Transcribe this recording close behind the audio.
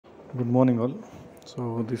Good morning, all.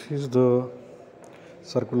 So, this is the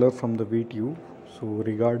circular from the VTU. So,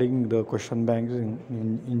 regarding the question banks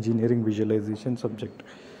in engineering visualization subject.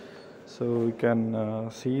 So, you can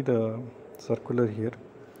see the circular here.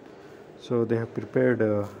 So, they have prepared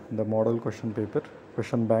the model question paper,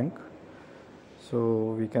 question bank.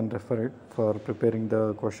 So, we can refer it for preparing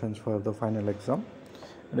the questions for the final exam.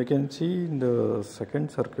 And you can see in the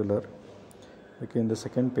second circular. Okay, in the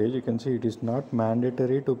second page you can see it is not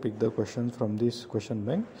mandatory to pick the questions from this question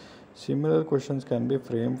bank. Similar questions can be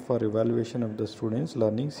framed for evaluation of the students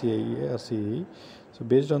learning CIE or CAE. So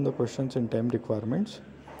based on the questions and time requirements,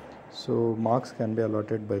 so marks can be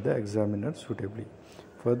allotted by the examiner suitably.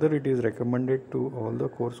 Further, it is recommended to all the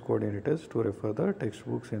course coordinators to refer the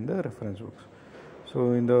textbooks in the reference books.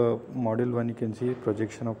 So in the module 1 you can see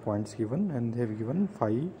projection of points given, and they have given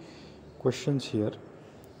 5 questions here.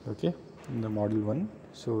 Okay, in the module 1,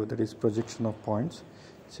 so that is projection of points.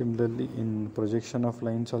 Similarly, in projection of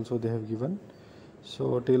lines also they have given.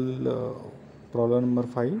 So till problem number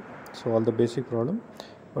 5, so all the basic problem,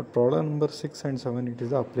 but problem number 6 and 7 it is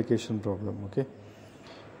the application problem. Okay,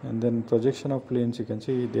 and then projection of planes, you can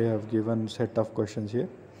see they have given set of questions here.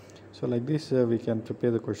 So like this we can prepare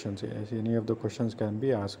the questions. As any of the questions can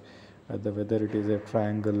be asked, whether it is a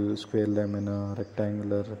triangle, square lamina,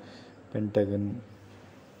 rectangular, pentagon,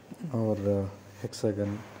 or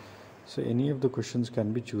hexagon. So any of the questions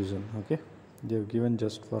can be chosen. Okay, they have given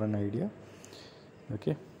just for an idea.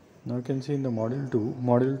 Okay, now you can see in the module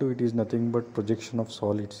 2 it is nothing but projection of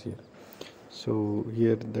solids here. So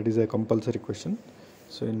here that is a compulsory question.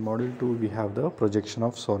 So in module 2 we have the projection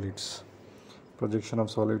of solids. Projection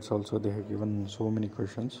of solids also they have given so many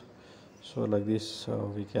questions. So like this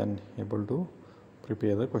we can able to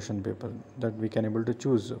prepare the question paper, that we can able to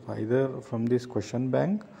choose either from this question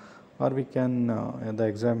bank, or we can the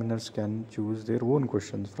examiners can choose their own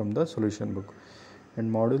questions from the solution book.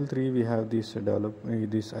 In module 3 we have this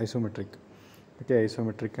this isometric. Okay,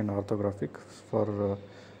 isometric and orthographic. For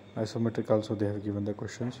isometric also they have given the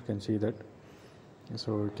questions. You can see that.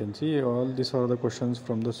 So you can see all these are the questions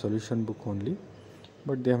from the solution book only,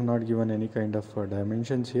 but they have not given any kind of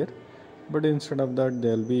dimensions here. But instead of that they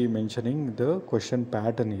will be mentioning the question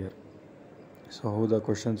pattern here. So how the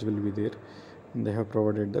questions will be there, and they have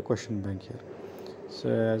provided the question bank here. So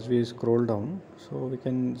as we scroll down, so we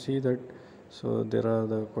can see that so there are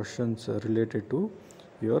the questions related to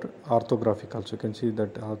your orthographic also. You can see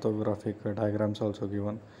that orthographic diagrams also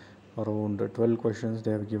given. Around 12 questions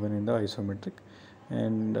they have given in the isometric,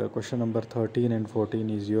 and question number 13 and 14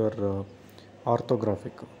 is your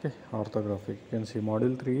orthographic. Okay, orthographic, you can see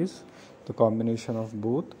module 3 is the combination of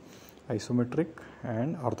both isometric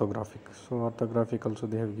and orthographic. So orthographic also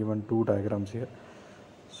they have given 2 diagrams here.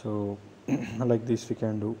 So like this we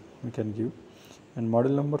can give. And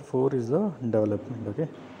module number 4 is the development. Okay,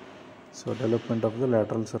 so development of the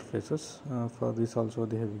lateral surfaces. For this also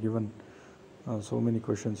they have given so many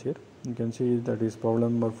questions here. You can see that is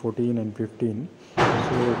problem number 14 and 15.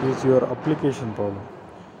 So this is your application problem.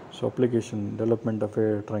 So application, development of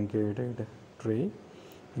a truncated tray,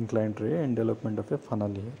 inclined tray, and development of a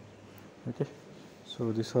funnel here. Okay,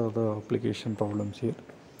 so these are the application problems here.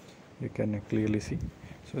 You can clearly see.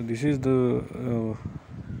 So this is the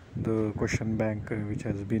question bank which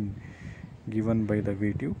has been given by the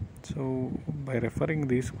VTU. So by referring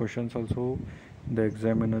these questions also, the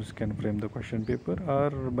examiners can frame the question paper, or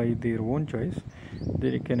by their own choice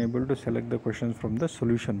they can able to select the questions from the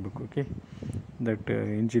solution book. Okay, that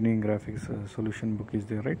engineering graphics solution book is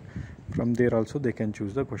there, right? From there also they can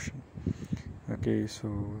choose the question. Okay, so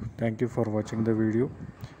thank you for watching the video.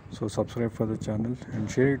 So subscribe for the channel and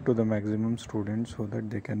share it to the maximum students so that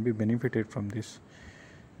they can be benefited from this.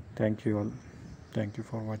 Thank you all. Thank you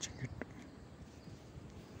for watching it.